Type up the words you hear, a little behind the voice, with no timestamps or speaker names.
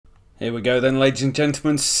Here we go then, ladies and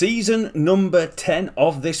gentlemen, season number 10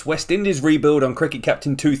 of this West Indies rebuild on Cricket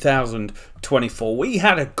Captain 2024. We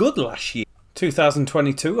had a good last year.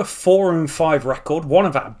 2022, a 4-5 record, one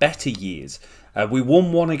of our better years. We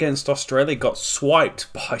won one against Australia, got swiped.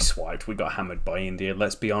 We got hammered by India,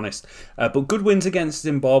 let's be honest. But good wins against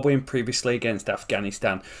Zimbabwe and previously against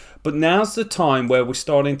Afghanistan. But now's the time where we're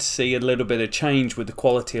starting to see a little bit of change with the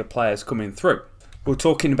quality of players coming through. We're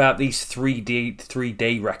talking about these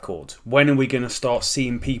three-day records. When are we going to start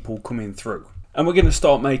seeing people coming through? And we're going to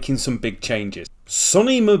start making some big changes.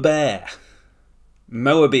 Sonny Moabir,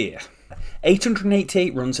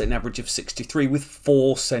 888 runs at an average of 63 with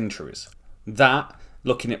 4 centuries. That,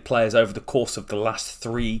 looking at players over the course of the last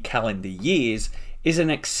 3 calendar years, is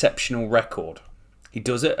an exceptional record. He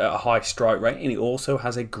does it at a high strike rate and he also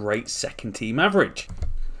has a great second team average.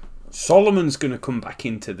 Solomon's going to come back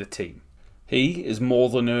into the team. He is more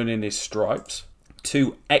than earning his stripes.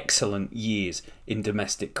 2 excellent years in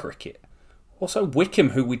domestic cricket. Also Wickham,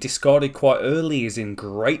 who we discarded quite early, is in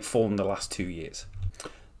great form the last 2 years.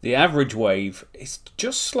 The average wave is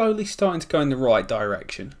just slowly starting to go in the right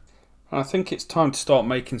direction. I think it's time to start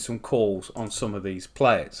making some calls on some of these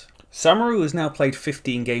players. Samaru has now played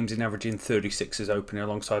 15 games and averaging 36 as opener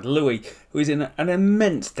alongside Louis, who is in an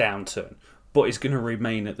immense downturn, but is going to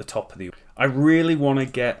remain at the top of the... I really want to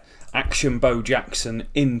get Action Bo Jackson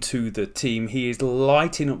into the team. He is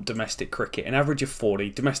lighting up domestic cricket, an average of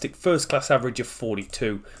 40, domestic first class average of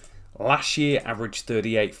 42. Last year averaged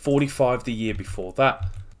 38, 45 the year before that,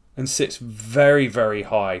 and sits very, very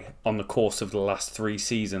high on the course of the last 3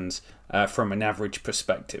 seasons from an average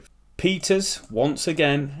perspective. Peters, once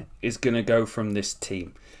again, is going to go from this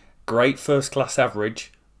team. Great first class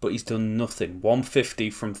average, but he's done nothing. 150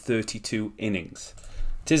 from 32 innings.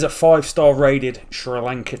 It is a 5-star rated Sri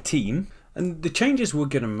Lanka team. And the changes we're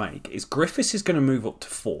going to make is Griffiths is going to move up to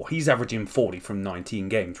 4. He's averaging 40 from 19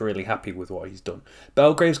 games. Really happy with what he's done.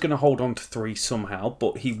 Belgrave's going to hold on to 3 somehow,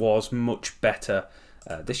 but he was much better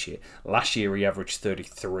this year. Last year he averaged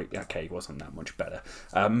 33. Okay, he wasn't that much better.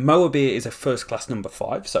 Moabir is a first class number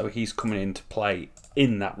 5, so he's coming in to play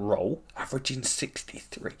in that role, averaging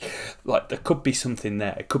 63. Like, there could be something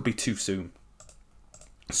there. It could be too soon.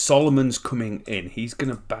 Solomon's coming in. He's going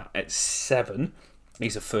to bat at 7.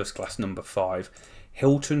 He's a first class number 5.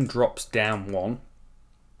 Hilton drops down 1.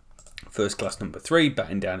 First class number 3,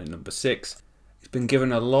 batting down at number 6. He's been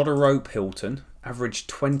given a lot of rope, Hilton. Averaged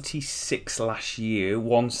 26 last year.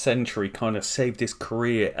 1 century kind of saved his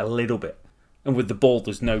career a little bit. And with the ball,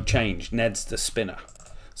 there's no change. Ned's the spinner.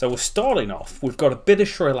 So we're starting off. We've got a bit of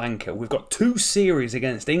Sri Lanka. We've got 2 series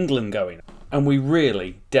against England going. And we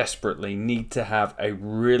really, desperately need to have a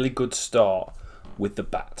really good start with the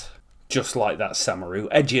bat. Just like that Samaru.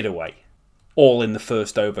 Edge it away. All in the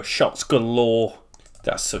first over. Shots galore.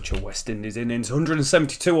 That's such a West Indies innings.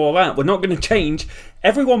 172 all out. We're not going to change.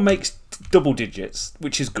 Everyone makes double digits,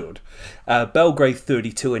 which is good. Belgrave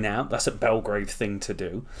 32 and out. That's a Belgrave thing to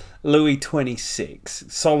do. Louis 26.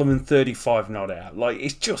 Solomon 35 not out. Like,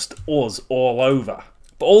 it's just us all over.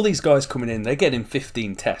 But all these guys coming in, they're getting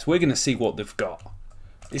 15 tests. We're going to see what they've got.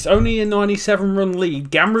 It's only a 97-run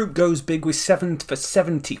lead. Gamroot goes big with 7 for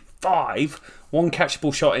 75. 1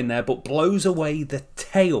 catchable shot in there, but blows away the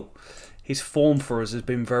tail. His form for us has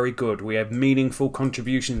been very good. We have meaningful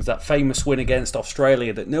contributions. That famous win against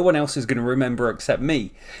Australia that no one else is going to remember except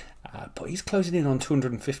me. But he's closing in on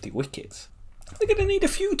 250 wickets. They're going to need a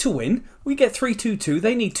few to win. We get 3-2-2.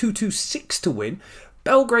 They need 2-2-6 to win.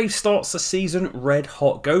 Belgrave starts the season red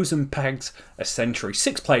hot, goes and pegs a century.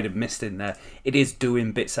 6 played and missed in there. It is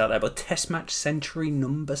doing bits out there, but test match century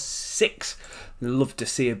number 6. Love to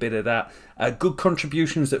see a bit of that. Good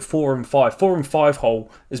contributions at 4 and 5. 4 and 5 hole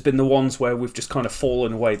has been the ones where we've just kind of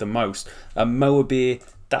fallen away the most. Moabir,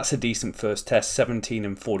 that's a decent first test, 17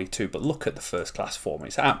 and 42. But look at the first class form.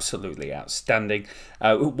 It's absolutely outstanding.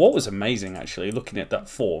 What was amazing, actually, looking at that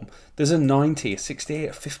form, there's a 90, a 68,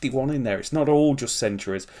 a 51 in there. It's not all just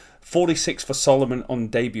centuries. 46 for Solomon on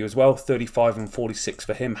debut as well. 35 and 46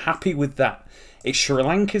 for him. Happy with that. It's Sri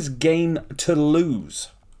Lanka's game to lose.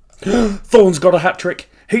 Thorne's got a hat-trick.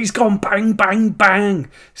 He's gone bang, bang, bang.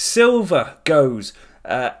 Silva goes.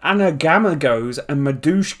 Anagama goes. And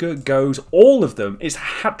Madushka goes. All of them is a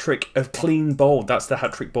hat-trick of clean bowled. That's the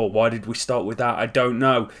hat-trick ball. Why did we start with that? I don't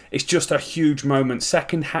know. It's just a huge moment.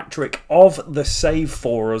 Second hat-trick of the save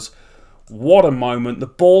for us. What a moment. The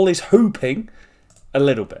ball is hooping a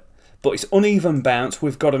little bit. But it's uneven bounce.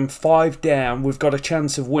 We've got them 5 down. We've got a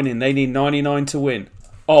chance of winning. They need 99 to win.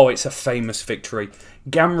 Oh, it's a famous victory.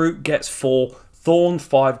 Gamroot gets 4, Thorne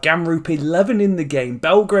 5, Gamroot 11 in the game.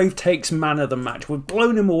 Belgrave takes man of the match. We've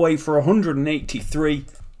blown him away for 183.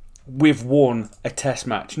 we've won a test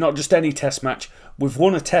match. Not just any test match. We've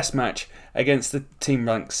won a test match against the team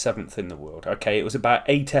ranked 7th in the world. Okay, it was about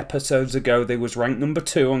 8 episodes ago. They was ranked number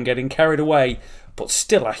 2 on getting carried away, but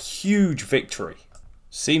still a huge victory.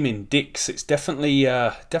 Seeming Dicks, it's definitely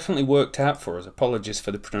worked out for us. Apologies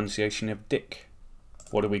for the pronunciation of Dick.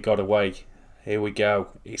 What have we got away? Here we go.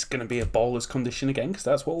 It's going to be a bowler's condition again, because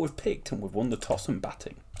that's what we've picked, and we've won the toss and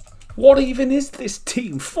batting. What even is this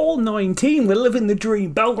team? 419, we're living the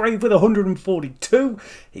dream. Belgrave with 142.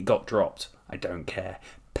 It got dropped. I don't care.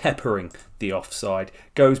 Peppering the offside.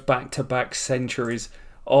 Goes back-to-back centuries.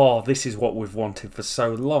 Oh, this is what we've wanted for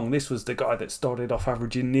so long. This was the guy that started off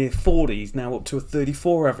averaging near 40. He's now up to a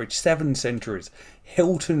 34 average, 7 centuries.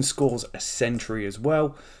 Hilton scores a century as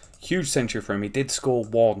well. Huge century for him. He did score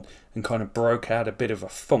 1 and kind of broke out a bit of a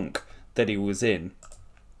funk that he was in.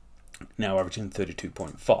 Now averaging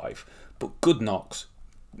 32.5. But good knocks.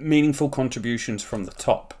 Meaningful contributions from the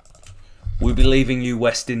top. We believe in you,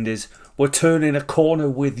 West Indies. We're turning a corner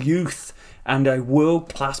with youth and a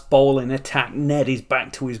world-class bowling attack. Ned is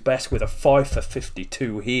back to his best with a 5 for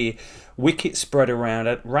 52 here. Wicket spread around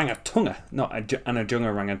at Rangatunga, not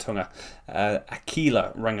Anajunga Rangatunga,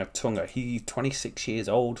 Akila Rangatunga. He's 26 years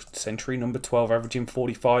old, century number 12, averaging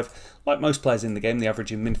 45. Like most players in the game, they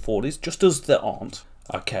average in mid-40s, just us that aren't.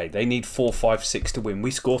 Okay, they need 4, 5, 6 to win.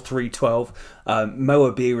 We score 312.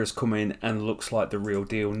 Mo Abir has come in and looks like the real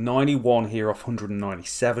deal. 91 here off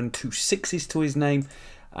 197. 2 sixes to his name.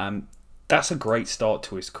 That's a great start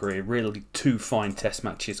to his career. Really 2 fine test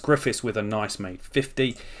matches. Griffiths with a nice made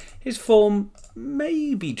 50. His form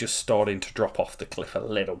maybe just starting to drop off the cliff a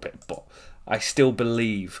little bit, but I still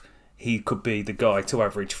believe he could be the guy to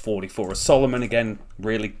average 44. Solomon, again,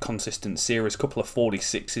 really consistent series. Couple of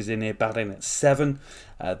 46s in here, batting at 7.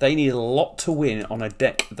 They need a lot to win on a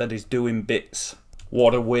deck that is doing bits.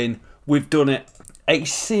 What a win. We've done it. A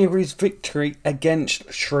series victory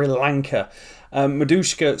against Sri Lanka.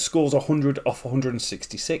 Madushka scores 100 off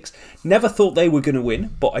 166. Never thought they were going to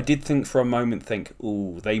win, but I did think for a moment,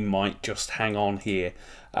 ooh, they might just hang on here.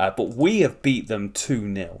 But we have beat them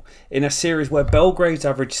 2-0 in a series where Belgrave's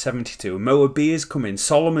averaged 72. Mo Abir's come in,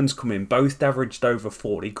 Solomon's come in, both averaged over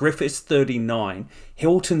 40. Griffiths 39.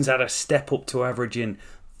 Hilton's had a step up to averaging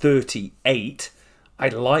 38. I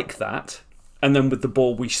like that. And then with the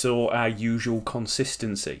ball, we saw our usual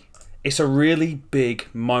consistency. It's a really big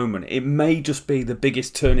moment. It may just be the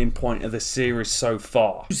biggest turning point of the series so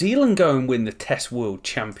far. New Zealand go and win the Test World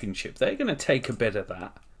Championship. They're going to take a bit of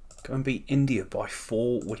that. Go and beat India by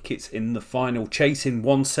 4 wickets in the final. Chasing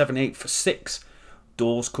 178 for 6.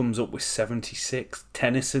 Dawes comes up with 76.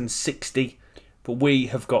 Tennyson 60. But we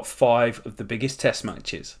have got 5 of the biggest Test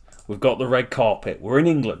matches. We've got the red carpet. We're in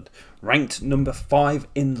England. Ranked number 5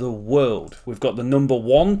 in the world. We've got the number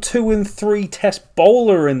 1, 2 and 3 Test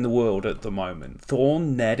bowler in the world at the moment.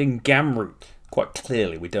 Thorne, Ned and Gamroot. Quite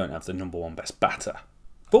clearly we don't have the number 1 best batter.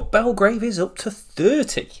 But Belgrave is up to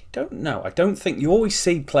 30. Don't know. I don't think you always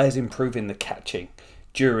see players improving the catching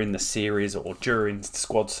during the series or during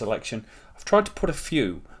squad selection. I've tried to put a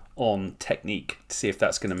few on technique to see if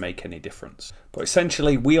that's going to make any difference. But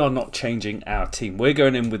essentially we are not changing our team. We're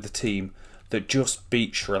going in with the team that just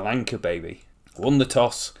beat Sri Lanka, baby. Won the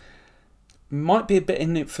toss. Might be a bit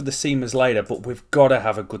in it for the seamers later, but we've got to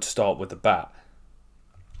have a good start with the bat.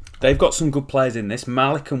 They've got some good players in this.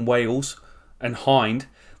 Malik and Wales and Hind.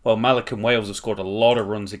 Well, Malik and Wales have scored a lot of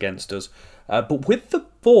runs against us. But with the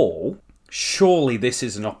ball, surely this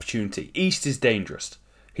is an opportunity. East is dangerous.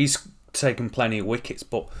 He's taken plenty of wickets,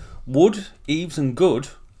 but Wood, Eves and Good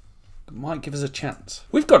might give us a chance.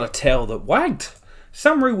 We've got a tail that wagged.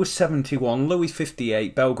 Samaru was 71, Louis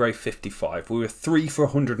 58, Belgrave 55. We were 3 for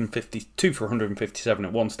 150, 2 for 157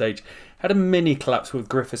 at one stage. Had a mini collapse with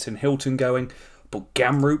Griffiths and Hilton going, but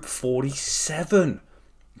Gamroot 47.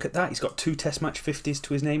 Look at that, he's got 2 test match 50s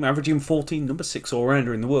to his name, averaging 14, number 6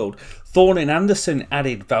 all-rounder in the world. Thorne and Anderson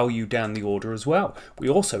added value down the order as well. We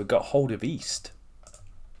also got hold of East.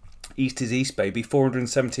 East is East, baby.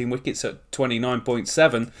 417 wickets at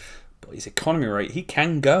 29.7. But his economy rate, he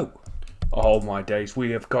can go. Oh my days,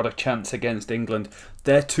 we have got a chance against England.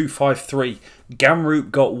 They're 253. Gamroot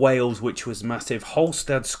got Wales, which was massive.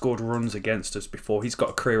 Holstad scored runs against us before. He's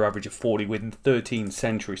got a career average of 40 with 13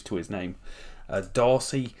 centuries to his name.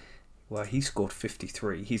 Darcy, well, he scored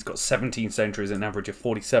 53. He's got 17 centuries and an average of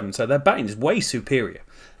 47. So their batting is way superior.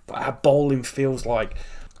 But our bowling feels like...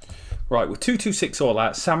 Right, with 226 all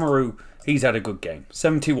out, Samaru He's had a good game,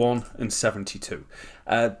 71 and 72.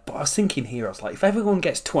 But I was thinking here, I was like, if everyone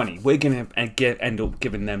gets 20, we're going to end up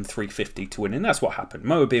giving them 350 to win. And that's what happened.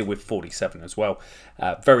 Moabir with 47 as well.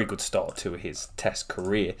 Very good start to his Test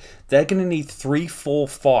career. They're going to need 3, 4,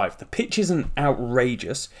 5. The pitch isn't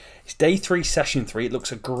outrageous. It's day 3, session 3. It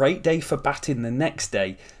looks a great day for batting the next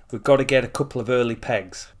day. We've got to get a couple of early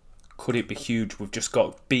pegs. Could it be huge? We've just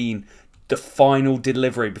got been the final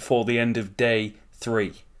delivery before the end of day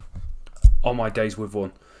 3. Oh my days, we've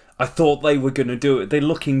won. I thought they were going to do it. They're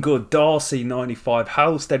looking good. Darcy 95,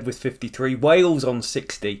 Halstead with 53, Wales on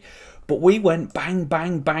 60. But we went bang,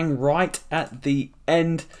 bang, bang right at the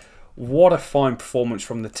end. What a fine performance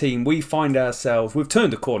from the team. We find ourselves, we've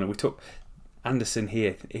turned the corner. We took Anderson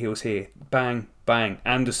here. He was here. Bang, bang.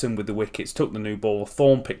 Anderson with the wickets, took the new ball.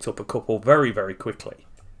 Thorne picked up a couple very, very quickly.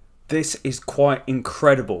 This is quite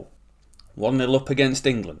incredible. 1-0 up against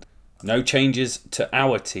England. No changes to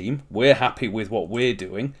our team. We're happy with what we're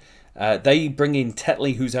doing. They bring in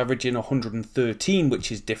Tetley, who's averaging 113,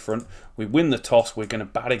 which is different. We win the toss. We're going to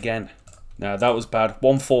bat again. No, that was bad.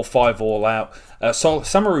 145 all out.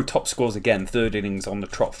 Samaru top scores again. 3rd innings on the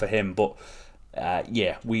trot for him. But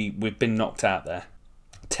yeah, we've been knocked out there.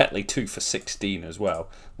 Tetley 2 for 16 as well.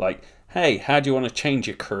 Like, hey, how do you want to change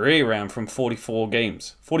your career around from 44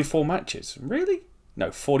 games? 44 matches? Really? No,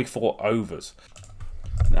 44 overs.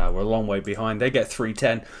 Now we're a long way behind. They get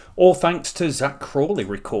 310. All thanks to Zach Crawley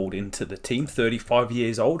recalled into the team. 35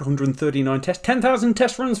 years old, 139 tests. 10,000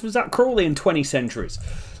 test runs for Zach Crawley in 20 centuries.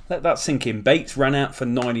 Let that sink in. Bates ran out for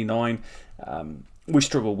 99. We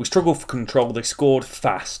struggled. We struggled for control. They scored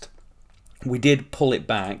fast. We did pull it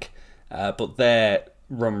back. But their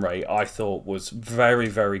run rate, I thought, was very,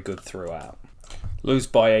 very good throughout. Lose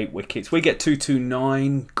by 8 wickets. We get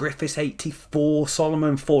 229. Griffiths 84.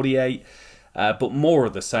 Solomon 48. But more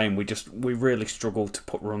of the same. We really struggled to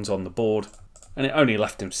put runs on the board, and it only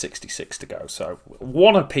left him 66 to go. So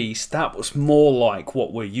 1 apiece. That was more like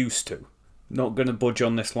what we're used to. Not going to budge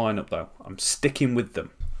on this lineup though. I'm sticking with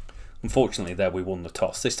them. Unfortunately, there we won the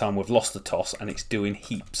toss. This time we've lost the toss, and it's doing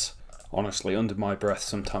heaps. Honestly, under my breath,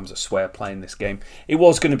 sometimes I swear playing this game. It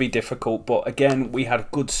was going to be difficult, but again, we had a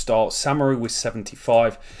good start. Samaru with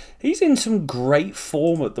 75. He's in some great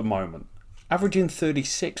form at the moment. Averaging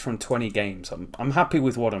 36 from 20 games. I'm happy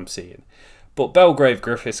with what I'm seeing. But Belgrave,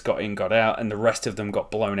 Griffiths got in, got out, and the rest of them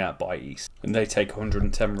got blown out by East. And they take a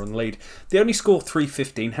 110 run lead. They only score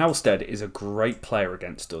 315. Halstead is a great player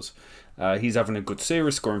against us. He's having a good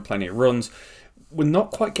series, scoring plenty of runs. We're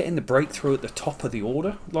not quite getting the breakthrough at the top of the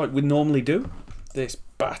order like we normally do. This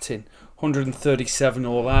batting, 137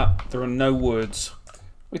 all out. There are no words.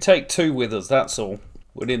 We take 2 with us, that's all.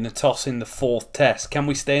 We're in the toss in the 4th test. Can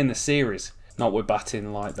we stay in the series? Not with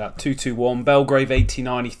batting like that. 2-2-1. Belgrave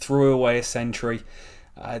 89. He threw away a century.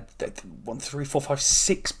 1, 3, 4, 5,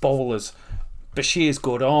 6 bowlers. Bashir's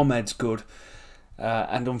good. Ahmed's good.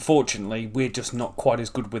 And unfortunately, we're just not quite as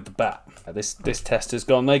good with the bat. This test has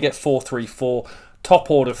gone. They get 4-3-4.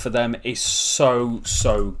 Top order for them is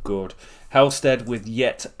so good. Halstead with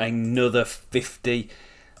yet another 50.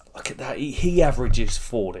 Look at that. He averages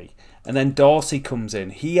 40. And then Darcy comes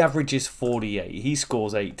in. He averages 48. He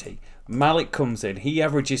scores 80. Malik comes in. He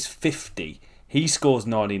averages 50. He scores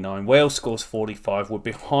 99. Wales scores 45. We're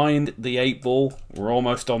behind the 8 ball. We're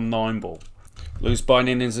almost on 9 ball. Lose by an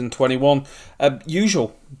innings and 21.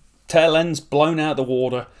 Usual. Tail ends blown out the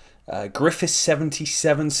water. Griffiths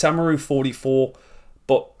 77. Samaru 44.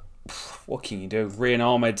 But what can you do? Rian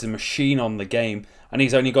Ahmed's a machine on the game. And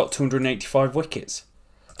he's only got 285 wickets.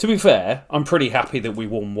 To be fair, I'm pretty happy that we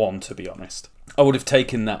won 1, to be honest. I would have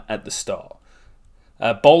taken that at the start.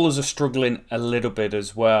 Bowlers are struggling a little bit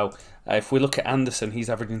as well. If we look at Anderson, he's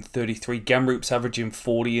averaging 33. Gamroop's averaging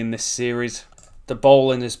 40 in this series. The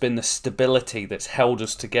bowling has been the stability that's held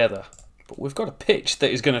us together. But we've got a pitch that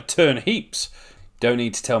is going to turn heaps. Don't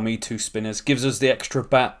need to tell me 2 spinners. Gives us the extra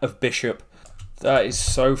bat of Bishop. That is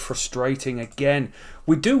so frustrating again.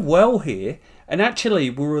 We do well here. And actually,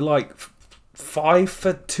 we were like 5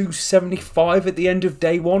 for 275 at the end of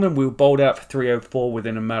day 1. And we were bowled out for 304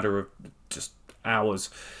 within a matter of just hours.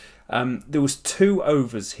 There was 2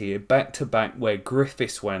 overs here back to back where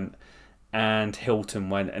Griffiths went and Hilton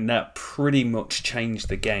went, and that pretty much changed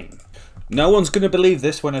the game. No one's going to believe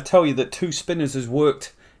this when I tell you that 2 spinners has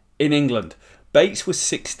worked in England. Bates was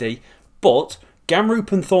 60, but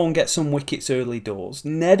Gamroop and Thorne get some wickets early doors.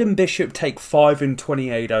 Ned and Bishop take 5 in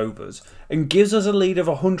 28 overs and gives us a lead of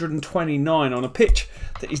 129 on a pitch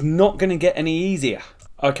that is not going to get any easier.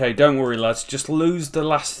 Okay, don't worry lads, just lose the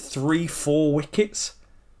last 3-4 wickets.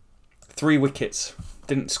 3 wickets.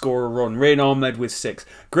 didn't score a run. Rian Ahmed with 6.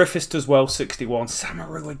 Griffiths does well, 61.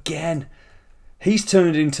 Samaru again. He's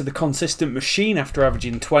turned into the consistent machine after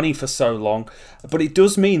averaging 20 for so long. But it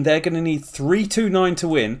does mean they're going to need 3-2-9 to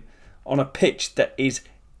win on a pitch that is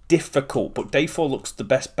difficult. But day 4 looks the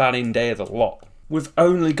best batting day of the lot. We've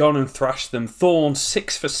only gone and thrashed them. Thorne,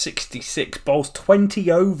 6 for 66, bowls 20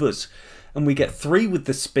 overs. And we get 3 with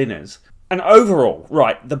the spinners. And overall,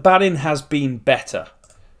 right, the batting has been better.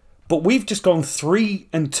 But we've just gone 3-2,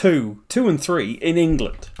 2-3 in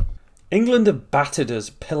England. England have battered us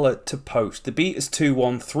pillar to post. They beat us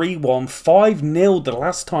 2-1, 3-1, 5-0 the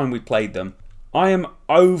last time we played them. I am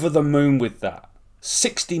over the moon with that.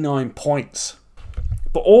 69 points.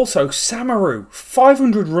 But also, Samaru,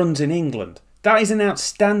 500 runs in England. That is an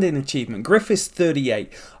outstanding achievement. Griffiths,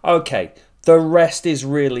 38. Okay, the rest is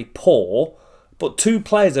really poor. But 2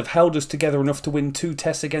 players have held us together enough to win 2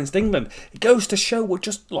 tests against England. It goes to show we're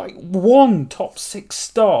just like 1 top 6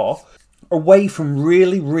 star away from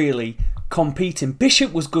really competing.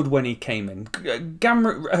 Bishop was good when he came in.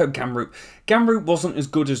 Gamroot wasn't as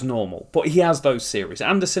good as normal, but he has those series.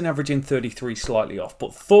 Anderson averaging 33, slightly off.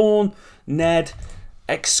 But Thorne, Ned,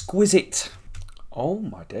 exquisite. Oh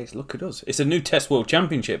my days, look at us. It's a new Test World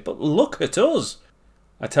Championship, but look at us.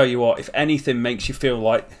 I tell you what, if anything makes you feel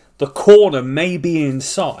like the corner may be in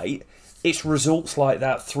sight, it's results like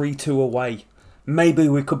that, 3-2 away. Maybe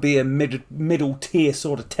we could be a middle tier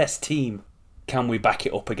sort of test team. Can we back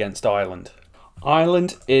it up against Ireland?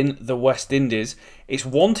 Ireland in the West Indies. It's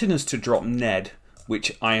wanting us to drop Ned,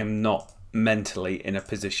 which I am not mentally in a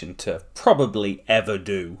position to probably ever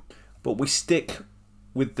do. But we stick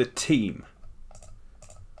with the team.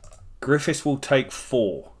 Griffiths will take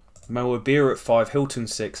 4. Moabir at 5, Hilton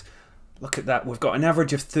 6. Look at that, we've got an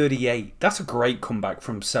average of 38. That's a great comeback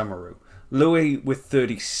from Samaru. Louis with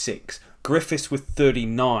 36. Griffiths with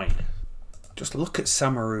 39. Just look at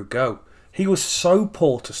Samaru go. He was so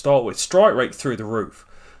poor to start with. Strike rate through the roof.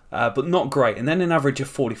 But not great. And then an average of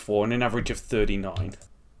 44 and an average of 39.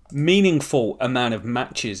 Meaningful amount of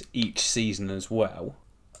matches each season as well.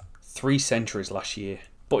 3 centuries last year.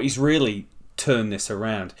 But he's really turned this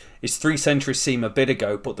around. His 3 centuries seem a bit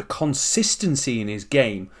ago, but the consistency in his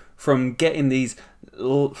game from getting these...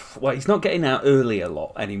 Well, he's not getting out early a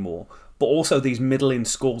lot anymore. But also these middling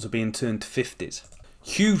scores are being turned to 50s.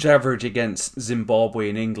 Huge average against Zimbabwe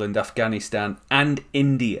and England, Afghanistan and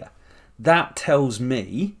India. That tells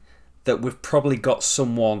me that we've probably got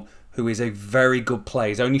someone who is a very good player.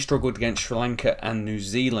 He's only struggled against Sri Lanka and New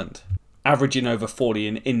Zealand. Averaging over 40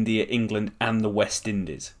 in India, England and the West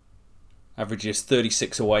Indies. Averages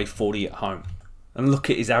 36 away, 40 at home. And look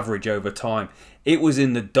at his average over time. It was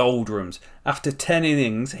in the doldrums. After 10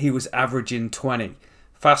 innings, he was averaging 20.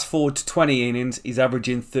 Fast forward to 20 innings, he's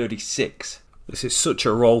averaging 36. This is such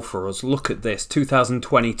a role for us. Look at this.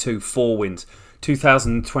 2022, 4 wins.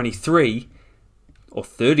 2023, or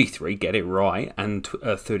 33, get it right, and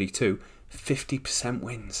 32, 50%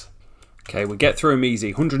 wins. Okay, we get through him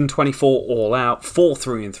easy. 124 all out, 4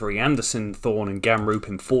 3-3. Anderson, Thorne and Gamroop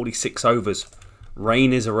in 46 overs.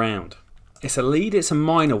 Rain is around. It's a lead, it's a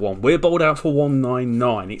minor one. We're bowled out for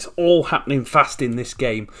 199. It's all happening fast in this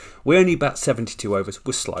game. We only bat 72 overs.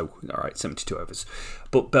 We're slow. Alright, 72 overs.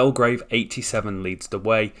 But Belgrave, 87 leads the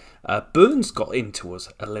way. Burns got into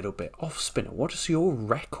us a little bit. Off spinner, what is your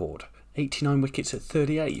record? 89 wickets at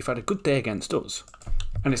 38. You've had a good day against us.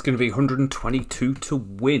 And it's going to be 122 to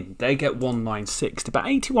win. They get 196. About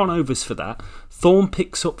 81 overs for that. Thorne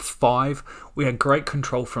picks up 5. We had great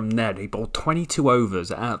control from Ned. He bowled 22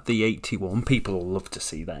 overs out the 81. People will love to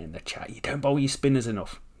see that in the chat. You don't bowl your spinners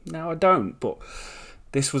enough. No, I don't. But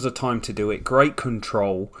this was a time to do it. Great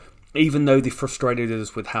control. Even though they frustrated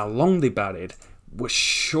us with how long they batted, were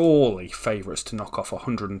surely favourites to knock off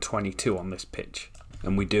 122 on this pitch.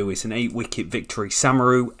 And we do. It's an 8-wicket victory.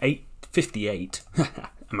 Samaru, 58.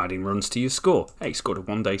 I'm adding runs to your score. Hey, he scored a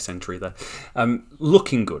 1-day century there.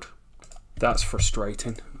 Looking good. That's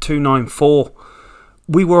frustrating. 294.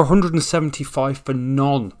 We were 175 for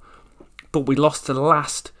none. But we lost the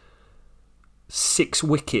last 6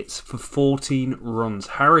 wickets for 14 runs.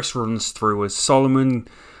 Harris runs through us. Solomon,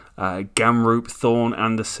 Gamroop, Thorne,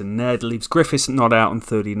 Anderson, Ned leaves Griffiths not out on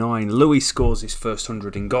 39. Louis scores his first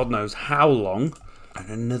 100 in God knows how long. And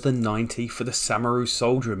another 90 for the Samaru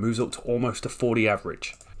Soldier, moves up to almost a 40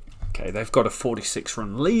 average. Okay, they've got a 46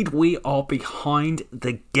 run lead. We are behind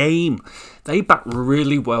the game. They bat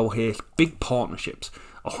really well here. Big partnerships.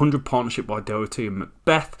 100 partnership by Doherty and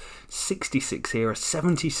Macbeth. 66 here, a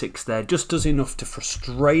 76 there. Just does enough to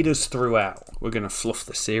frustrate us throughout. We're going to fluff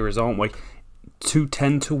the series, aren't we?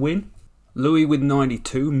 210 to win. Louis with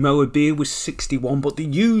 92, Moabir with 61, but the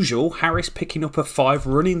usual, Harris picking up a 5,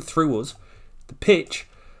 running through us. The pitch,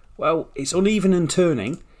 well, it's uneven and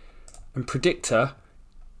turning, and predictor,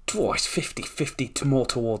 it's 50-50 more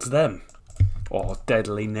towards them. Oh,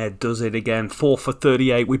 Deadly Ned does it again, 4 for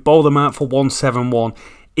 38. We bowled them out for 171.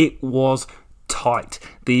 It was tight.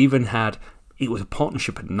 They even had, it was a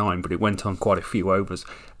partnership at 9, but it went on quite a few overs.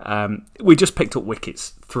 We just picked up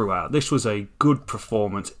wickets throughout. This was a good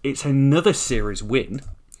performance. It's another series win,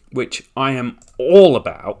 which I am all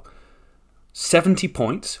about. 70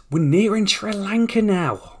 points. We're nearing Sri Lanka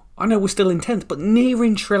now. I know we're still in 10th, but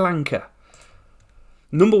nearing Sri Lanka.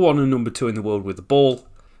 Number 1 and number 2 in the world with the ball.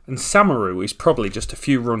 And Samaru is probably just a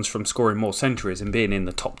few runs from scoring more centuries and being in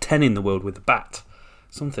the top 10 in the world with the bat.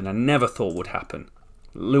 Something I never thought would happen.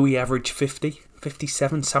 Louis averaged 50,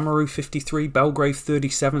 57, Samaru 53, Belgrave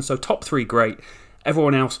 37, so top 3 great.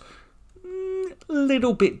 Everyone else, a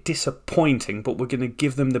little bit disappointing, but we're going to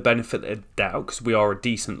give them the benefit of doubt because we are a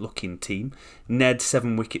decent looking team. Ned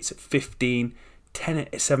 7 wickets at 15, 10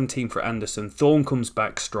 at 17 for Anderson. Thorne comes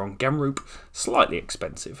back strong. Gamroop, slightly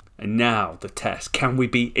expensive. And now the test. Can we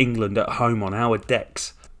beat England at home on our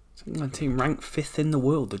decks? England team ranked 5th in the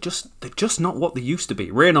world. They're just not what they used to be.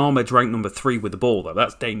 Rian Ahmed's ranked number 3 with the ball, though.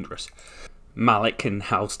 That's dangerous. Malik and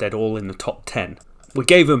Halstead all in the top 10. We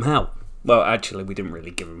gave them hell. Well, actually, we didn't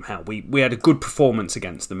really give them hell. We had a good performance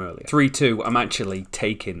against them earlier. 3-2, I'm actually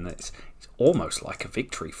taking this. It's almost like a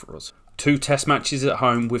victory for us. 2 test matches at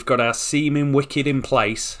home. We've got our seaming wicket in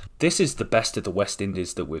place. This is the best of the West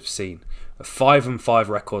Indies that we've seen. A 5-5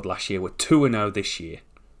 record last year. We're 2-0 this year.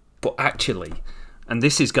 But actually, and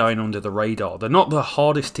this is going under the radar, they're not the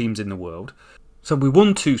hardest teams in the world. So we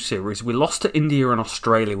won 2 series, we lost to India and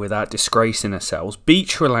Australia without disgracing ourselves, beat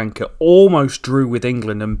Sri Lanka, almost drew with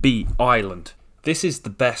England and beat Ireland. This is the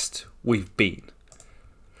best we've been.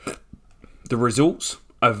 The results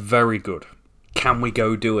are very good. Can we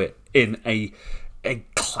go do it in a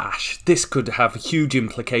clash? This could have huge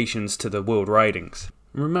implications to the world ratings.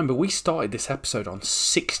 Remember, we started this episode on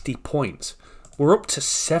 60 points. We're up to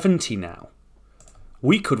 70 now.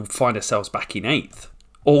 We could find ourselves back in 8th,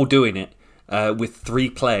 all doing it with 3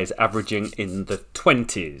 players averaging in the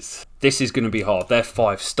 20s. This is going to be hard. They're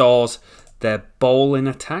 5 stars. Their bowling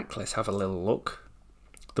attack, let's have a little look.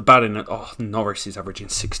 The batting, Norris is averaging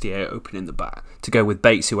 68 opening the bat, to go with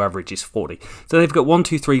Bates, who averages 40. So they've got 1,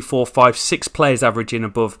 2, 3, 4, 5, 6 players averaging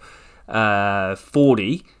above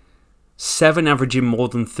 40, 7 averaging more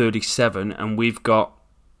than 37, and we've got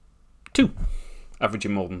 2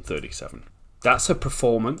 averaging more than 37. That's a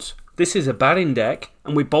performance. This is a batting deck,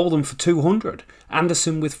 and we bowl them for 200.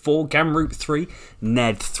 Anderson with 4, Gamroot 3,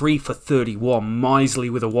 Ned 3 for 31, Misley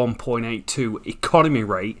with a 1.82 economy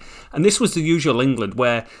rate. And this was the usual England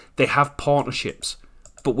where they have partnerships,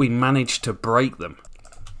 but we managed to break them.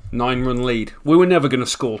 9-run lead. We were never going to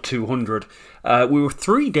score 200. We were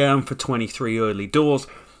 3 down for 23 early doors.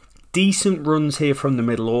 Decent runs here from the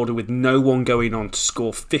middle order with no one going on to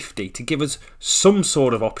score 50 to give us some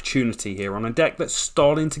sort of opportunity here on a deck that's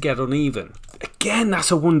starting to get uneven. Again,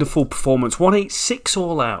 that's a wonderful performance. 186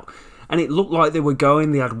 all out. And it looked like they were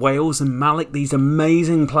going. They had Wales and Malik, these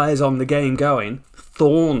amazing players on the game going.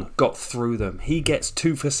 Thorne got through them. He gets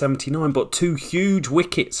 2 for 79, but 2 huge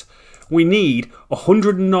wickets. We need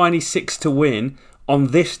 196 to win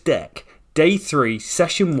on this deck. Day 3,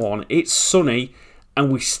 session 1. It's sunny. And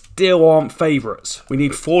we still aren't favourites. We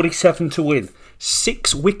need 47 to win.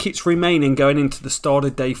 6 wickets remaining going into the start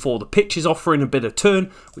of day 4. The pitch is offering a bit of turn,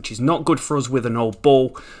 which is not good for us with an old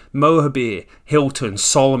ball. Mohabir, Hilton,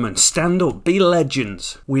 Solomon, stand up, be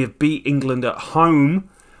legends. We have beat England at home.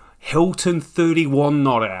 Hilton 31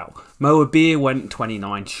 not out. Mohabir went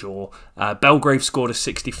 29, sure. Belgrave scored a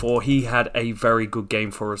 64. He had a very good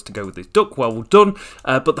game for us to go with his duck. Well done.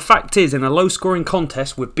 But the fact is, in a low-scoring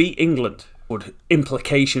contest, we beat England.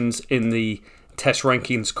 Implications in the test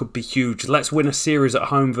rankings could be huge. Let's win a series at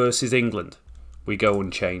home versus England. We go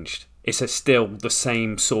unchanged. It's still the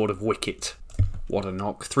same sort of wicket. What a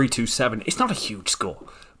knock. 327. It's not a huge score,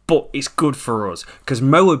 but it's good for us because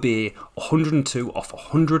Mohabir 102 off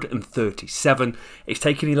 137. It's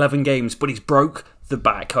taken 11 games, but he's broke the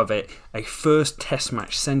back of it. A first test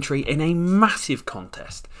match century in a massive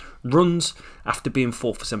contest. Runs after being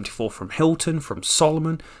 4 for 74 from Hilton, from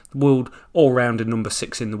Solomon, the world all-rounder number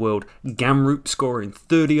 6 in the world. Gamroot scoring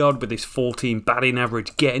 30-odd with his 14 batting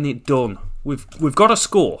average, getting it done. We've got a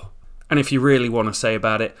score. And if you really want to say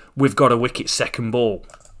about it, we've got a wicket second ball.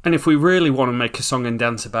 And if we really want to make a song and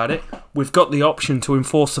dance about it, we've got the option to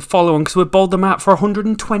enforce the follow-on because we've bowled them out for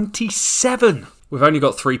 127. We've only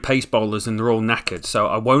got 3 pace bowlers and they're all knackered, so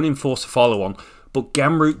I won't enforce a follow-on. but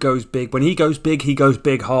Gamroot goes big. When he goes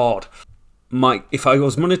big hard. If I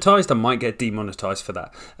was monetised, I might get demonetised for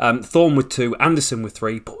that. Thorne with 2, Anderson with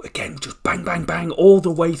 3, but again, just bang, bang, bang all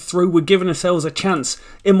the way through. We're giving ourselves a chance.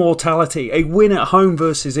 Immortality, a win at home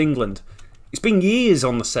versus England. It's been years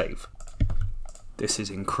on the save. This is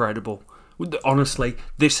incredible. Honestly,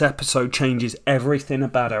 this episode changes everything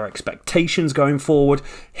about our expectations going forward.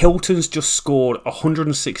 Hilton's just scored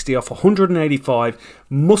 160 off 185.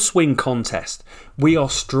 Must-win contest. We are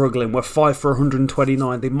struggling. We're 5 for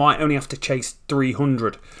 129. They might only have to chase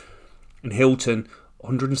 300. And Hilton,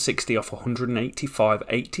 160 off 185.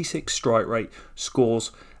 86 strike rate. Scores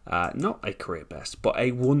not a career best, but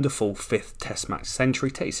a wonderful 5th Test match century.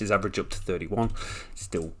 Takes his average up to 31.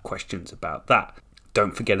 Still questions about that.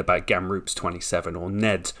 Don't forget about Gamroot's 27 or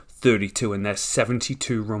Ned's 32 and their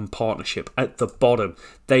 72-run partnership at the bottom.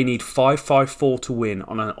 They need 5-5-4 to win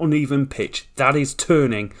on an uneven pitch. That is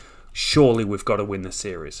turning. Surely we've got to win the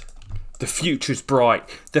series. The future's bright.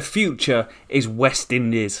 The future is West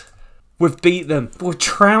Indies. We've beat them. We've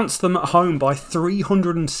trounced them at home by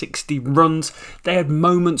 360 runs. They had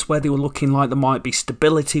moments where they were looking like there might be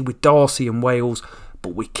stability with Darcy and Wales,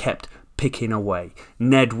 but we kept picking away.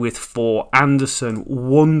 Ned with 4, Anderson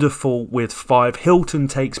wonderful with 5, Hilton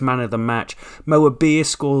takes man of the match, Moa Beer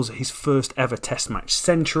scores his first ever Test match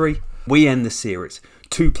century. We end the series.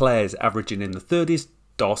 2 players averaging in the 30s,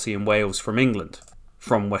 Darcy and Wales from England.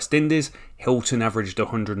 From West Indies, Hilton averaged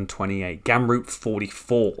 128, Gamroot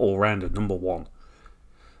 44, all-rounder number 1.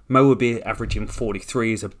 Moa Beer averaging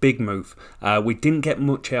 43 is a big move. We didn't get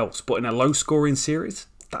much else, but in a low-scoring series,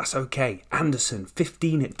 that's okay. Anderson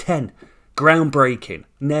 15 at 10. Groundbreaking.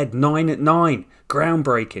 Ned 9 at 9.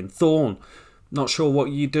 Groundbreaking. Thorne, not sure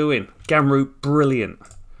what you're doing. Gamroot, brilliant.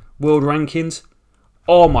 World rankings,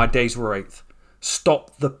 oh my days were 8th.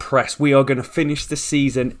 Stop the press. We are going to finish the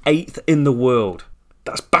season 8th in the world.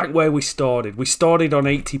 That's back where we started. We started on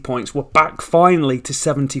 80 points. We're back finally to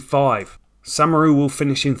 75. Samaru will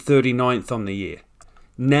finish in 39th on the year.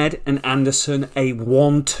 Ned and Anderson a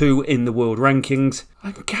 1-2 in the world rankings.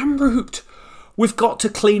 And Gamroot, we've got to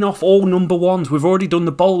clean off all number 1s. We've already done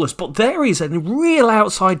the bowlers, but there is a real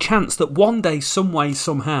outside chance that one day, some way,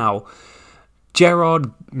 somehow,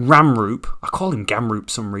 Gerard Ramroop, I call him Gamroot for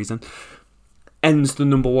some reason, ends the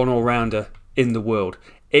number 1 all-rounder in the world.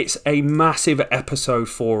 It's a massive episode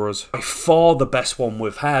for us. By far the best one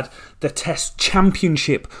we've had. The Test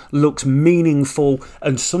Championship looks meaningful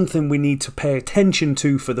and something we need to pay attention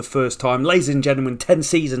to for the first time. Ladies and gentlemen, 10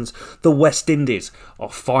 seasons, the West Indies are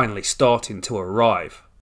finally starting to arrive.